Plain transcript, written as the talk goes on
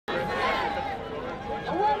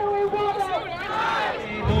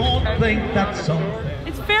think that's something.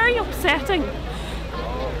 It's very upsetting.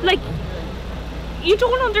 Like, you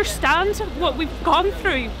don't understand what we've gone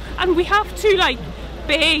through, and we have to like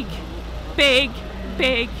beg.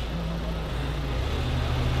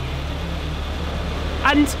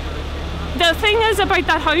 And the thing is about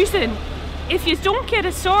that housing, if you don't get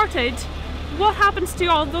it sorted, what happens to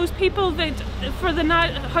all those people that for the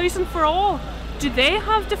housing for all? Do they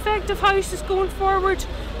have defective houses going forward?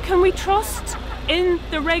 Can we trust in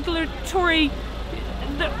the regulatory?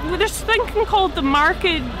 There's a thing called the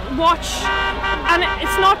market watch, and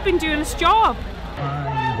it's not been doing its job.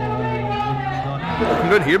 I'm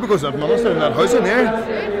good here because I've minister in that house in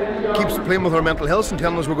there keeps playing with our mental health and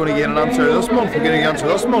telling us we're going to get an answer this month, we're getting an answer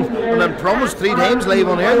this month, and then promised 3 times live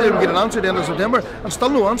on air they'll get an answer at the end of September, and still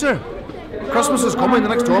no answer. Christmas is coming, the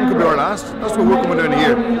next term could be our last. That's what we're coming down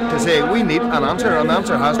here to say we need an answer, and the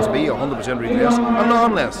answer has to be 100% redress, and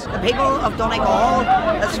none less. The people of Donegal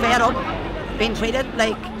is fed up being treated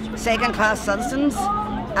like second-class citizens,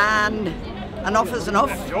 and enough is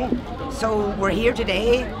enough. So we're here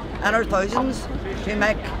today in our thousands to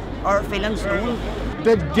make our feelings known.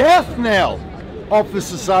 The death knell of the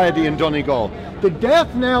society in Donegal, the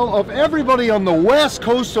death knell of everybody on the west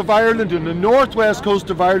coast of Ireland and the northwest coast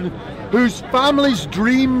of Ireland, whose families'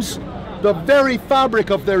 dreams, the very fabric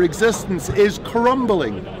of their existence, is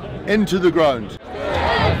crumbling into the ground.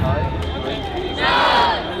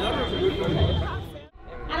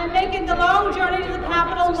 And I'm making the long journey to the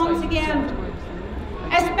capital once again,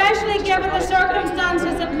 especially given the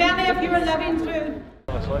circumstances that many of you are living through.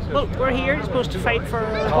 Well, we're here supposed to fight for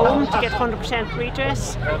our home to get 100%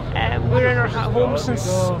 redress. We're in our home since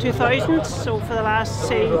 2000, so for the last,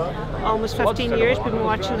 say, almost 15 years we've been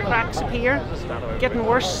watching the cracks appear, getting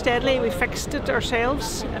worse steadily. We fixed it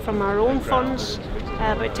ourselves from our own funds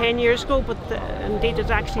about 10 years ago, but indeed it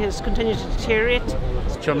actually has continued to deteriorate.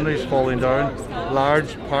 Chimneys falling down,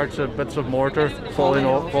 large parts of bits of mortar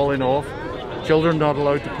falling off. Children not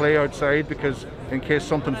allowed to play outside because in case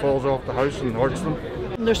something falls off the house and hurts them.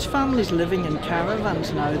 There's families living in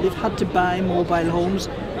caravans now. They've had to buy mobile homes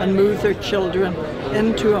and move their children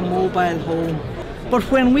into a mobile home. But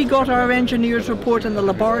when we got our engineer's report and the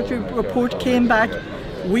laboratory report came back,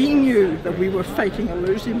 we knew that we were fighting a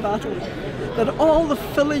losing battle, that all the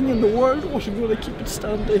filling in the world wasn't going to keep it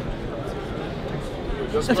standing.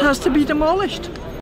 It has to be demolished.